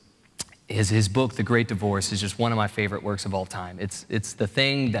 Lewis, his book, The Great Divorce, is just one of my favorite works of all time. It's the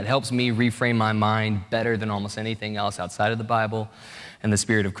thing that helps me reframe my mind better than almost anything else outside of the Bible and the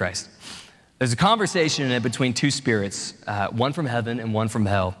Spirit of Christ. There's a conversation in it between two spirits, one from heaven and one from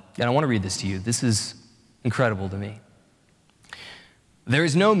hell. And I want to read this to you. This is incredible to me. There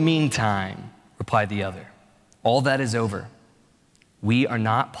is no meantime, replied the other. All that is over. We are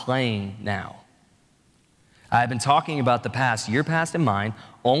not playing now. I have been talking about the past, your past and mine,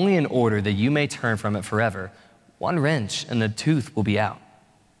 only in order that you may turn from it forever. One wrench and the tooth will be out.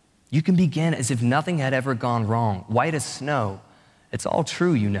 You can begin as if nothing had ever gone wrong, white as snow. It's all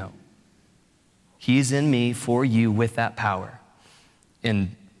true, you know. He is in me for you with that power.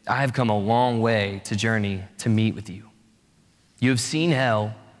 And I have come a long way to journey to meet with you. You have seen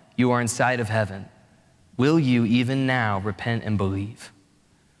hell. You are inside of heaven. Will you even now repent and believe?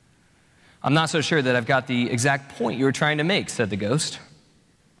 I'm not so sure that I've got the exact point you were trying to make, said the ghost.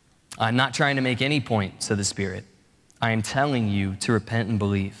 I'm not trying to make any point, said the spirit. I am telling you to repent and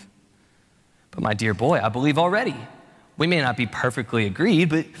believe. But my dear boy, I believe already. We may not be perfectly agreed,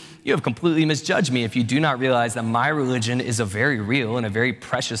 but you have completely misjudged me if you do not realize that my religion is a very real and a very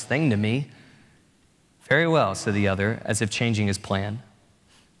precious thing to me. Very well, said the other, as if changing his plan.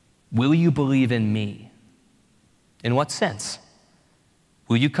 Will you believe in me? In what sense?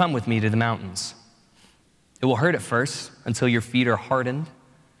 Will you come with me to the mountains? It will hurt at first until your feet are hardened.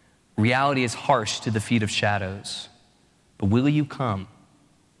 Reality is harsh to the feet of shadows. But will you come?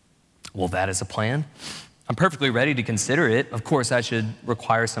 Well, that is a plan. I'm perfectly ready to consider it. Of course, I should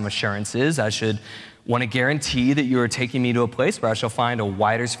require some assurances. I should want to guarantee that you are taking me to a place where I shall find a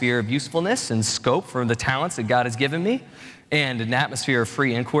wider sphere of usefulness and scope for the talents that God has given me, and an atmosphere of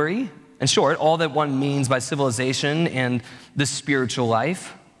free inquiry. In short, all that one means by civilization and the spiritual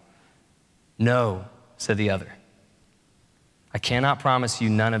life. No, said the other. I cannot promise you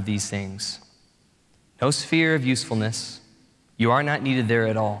none of these things. No sphere of usefulness. You are not needed there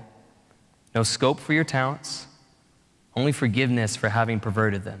at all. No scope for your talents. only forgiveness for having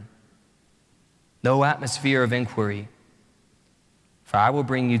perverted them. No atmosphere of inquiry, for I will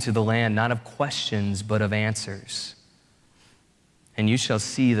bring you to the land not of questions, but of answers, and you shall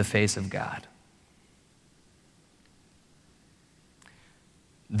see the face of God.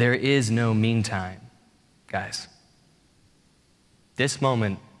 There is no meantime, guys. This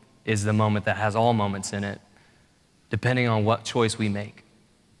moment is the moment that has all moments in it, depending on what choice we make.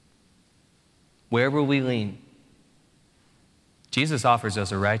 Where will we lean? Jesus offers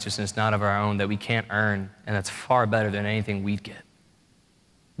us a righteousness not of our own that we can't earn, and that's far better than anything we'd get.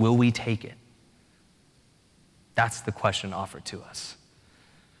 Will we take it? That's the question offered to us.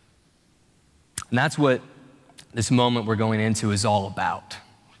 And that's what this moment we're going into is all about.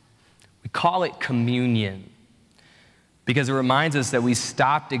 We call it communion because it reminds us that we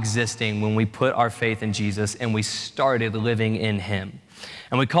stopped existing when we put our faith in Jesus and we started living in him.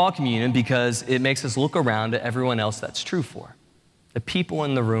 And we call it communion because it makes us look around at everyone else that's true for. The people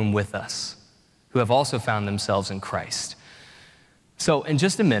in the room with us who have also found themselves in Christ. So in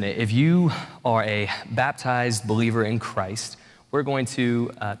just a minute, if you are a baptized believer in Christ, we're going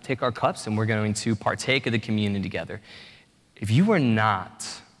to take our cups and we're going to partake of the communion together. If you are not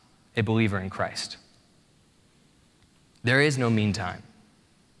a believer in Christ, there is no meantime.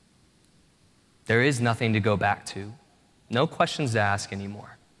 There is nothing to go back to. No questions to ask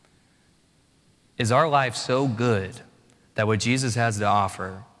anymore. Is our life so good that what Jesus has to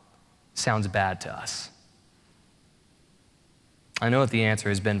offer sounds bad to us? I know what the answer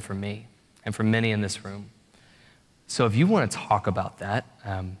has been for me and for many in this room. So if you want to talk about that,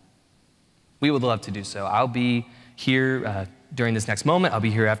 we would love to do so. I'll be here during this next moment. I'll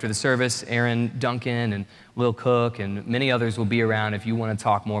be here after the service. Aaron Duncan and Lil Cook and many others will be around if you want to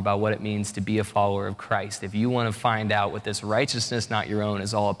talk more about what it means to be a follower of Christ. If you want to find out what this righteousness, not your own,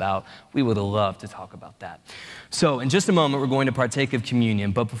 is all about, we would love to talk about that. So in just a moment, we're going to partake of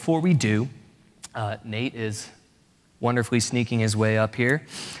communion. But before we do, Nate is wonderfully sneaking his way up here,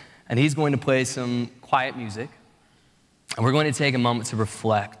 and he's going to play some quiet music. And we're going to take a moment to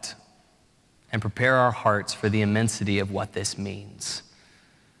reflect and prepare our hearts for the immensity of what this means,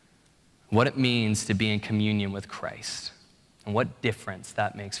 what it means to be in communion with Christ, and what difference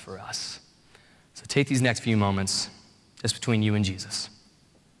that makes for us. So take these next few moments just between you and Jesus.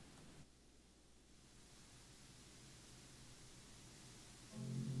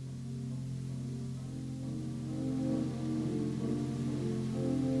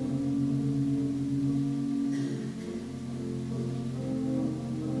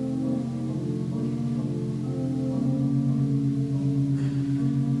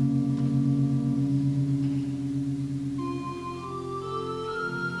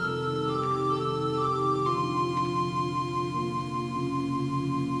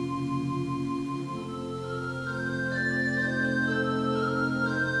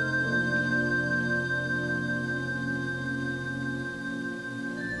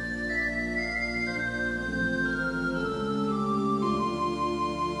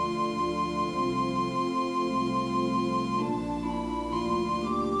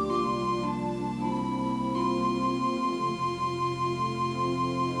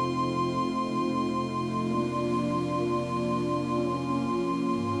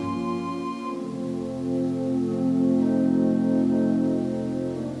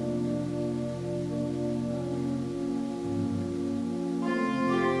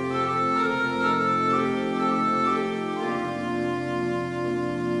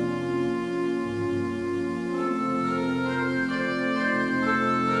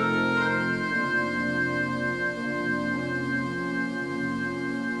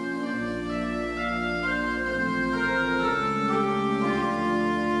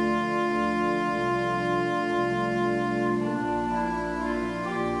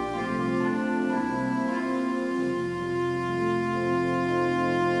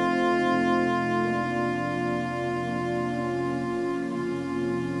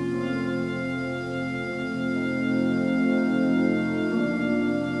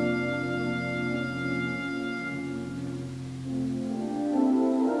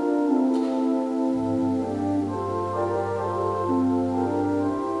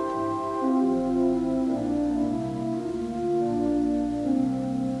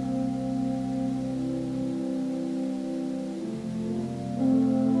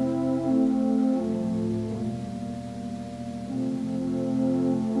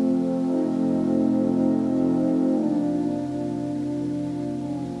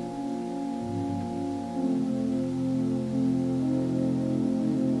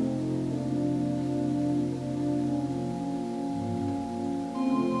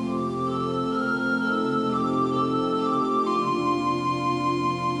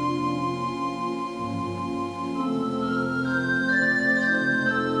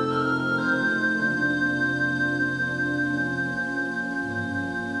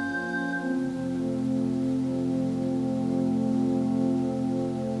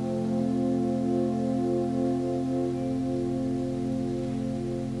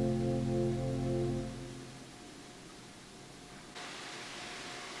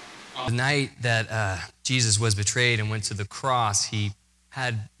 The night that Jesus was betrayed and went to the cross, he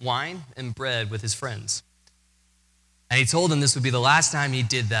had wine and bread with his friends. And he told them this would be the last time he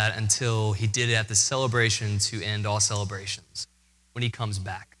did that until he did it at the celebration to end all celebrations, when he comes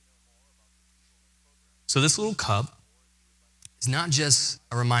back. So this little cup is not just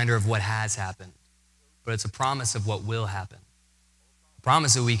a reminder of what has happened, but it's a promise of what will happen. A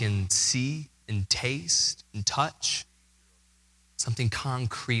promise that we can see and taste and touch. Something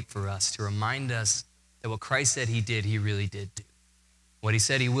concrete for us to remind us that what Christ said he did, he really did do. What he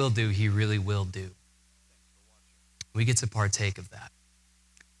said he will do, he really will do. We get to partake of that.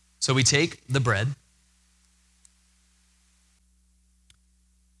 So we take the bread,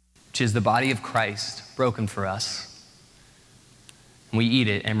 which is the body of Christ broken for us, and we eat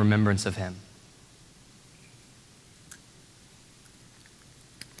it in remembrance of him.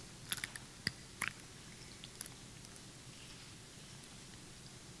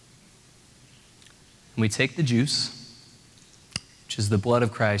 And we take the juice, which is the blood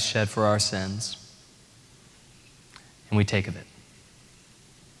of Christ shed for our sins, and we take of it.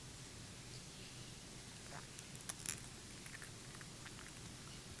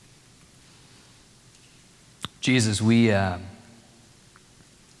 Jesus, we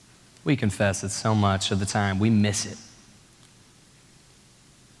confess that so much of the time we miss it.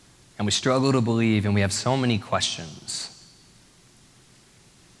 And we struggle to believe, and we have so many questions.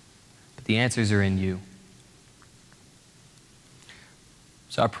 But the answers are in you.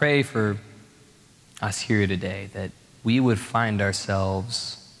 So I pray for us here today that we would find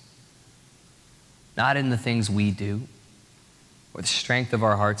ourselves not in the things we do, or the strength of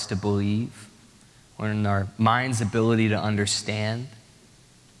our hearts to believe, or in our mind's ability to understand,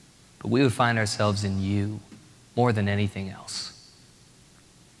 but we would find ourselves in you more than anything else.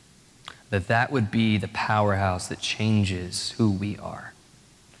 That would be the powerhouse that changes who we are.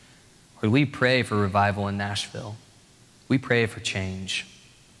 Lord, we pray for revival in Nashville. We pray for change.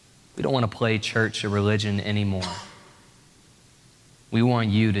 We don't want to play church or religion anymore. We want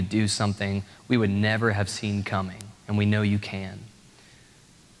you to do something we would never have seen coming, and we know you can.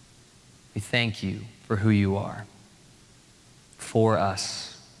 We thank you for who you are, for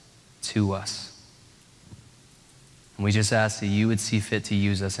us, to us. And we just ask that you would see fit to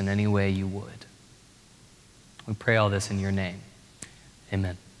use us in any way you would. We pray all this in your name.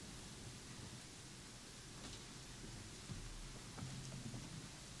 Amen.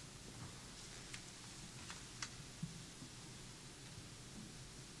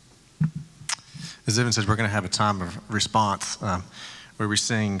 As Evan said, we're going to have a time of response where we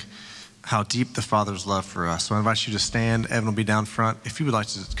sing How Deep the Father's Love for Us. So I invite you to stand. Evan will be down front. If you would like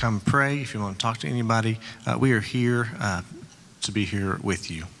to come pray, if you want to talk to anybody, we are here to be here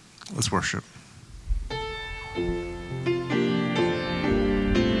with you. Let's worship.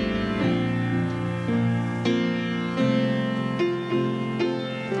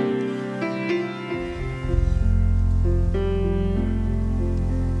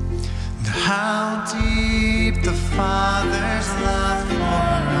 How deep the Father's love for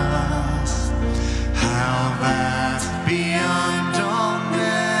us, how vast beyond all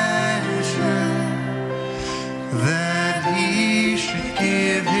measure, that he should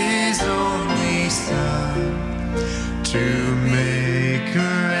give his only Son to make a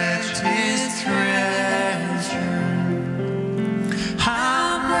wretch his treasure.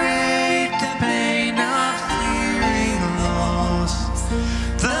 How great the pain of fearing loss,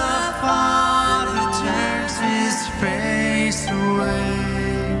 the Father turns his face away,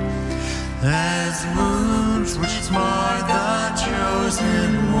 as wounds which mar the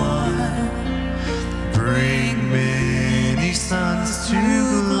chosen one bring many sons to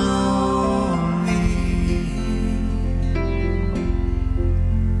glory.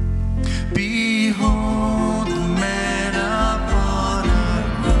 Behold the man upon a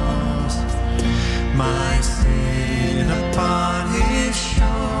cross, my sin upon his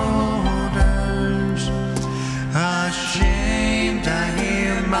shoulders. Ashamed I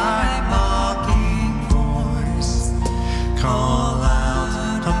hear my mocking voice call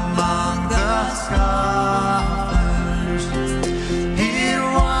out among the scoffers. It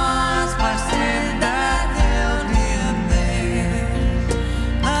was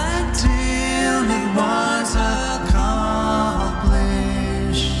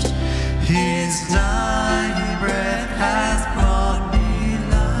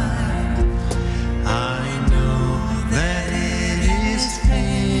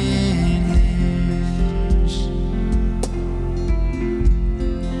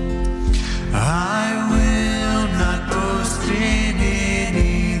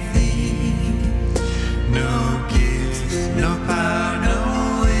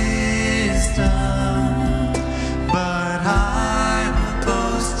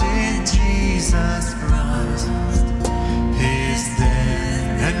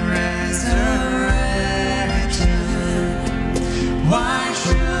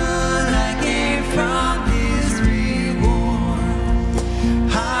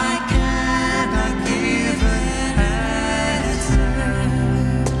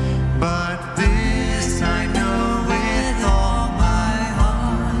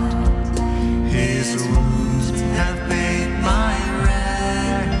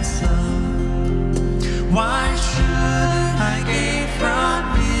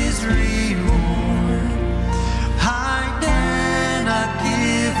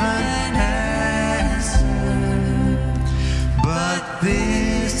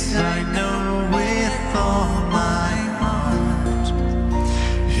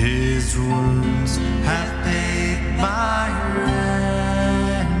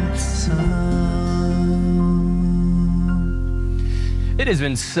It has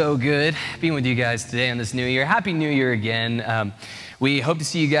been so good being with you guys today on this new year. Happy New Year again. We hope to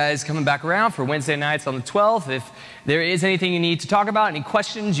see you guys coming back around for Wednesday nights on the 12th. If there is anything you need to talk about, any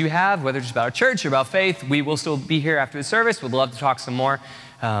questions you have, whether it's about our church or about faith, we will still be here after the service. We'd love to talk some more.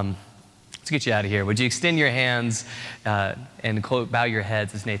 Let's get you out of here. Would you extend your hands and bow your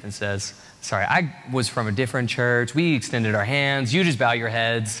heads, as Nathan says? Sorry, I was from a different church. We extended our hands. You just bow your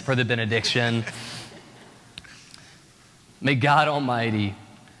heads for the benediction. May God Almighty,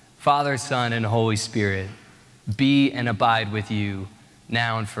 Father, Son, and Holy Spirit be and abide with you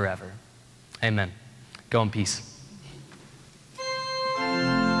now and forever. Amen. Go in peace.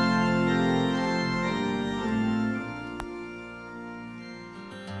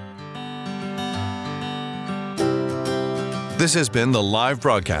 This has been the live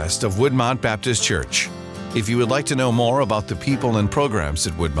broadcast of Woodmont Baptist Church. If you would like to know more about the people and programs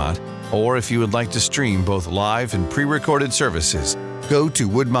at Woodmont, or if you would like to stream both live and pre-recorded services, go to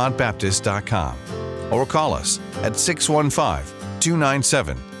woodmontbaptist.com or call us at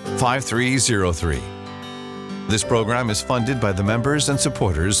 615-297-5303. This program is funded by the members and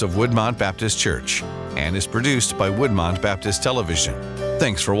supporters of Woodmont Baptist Church and is produced by Woodmont Baptist Television.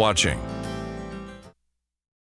 Thanks for watching.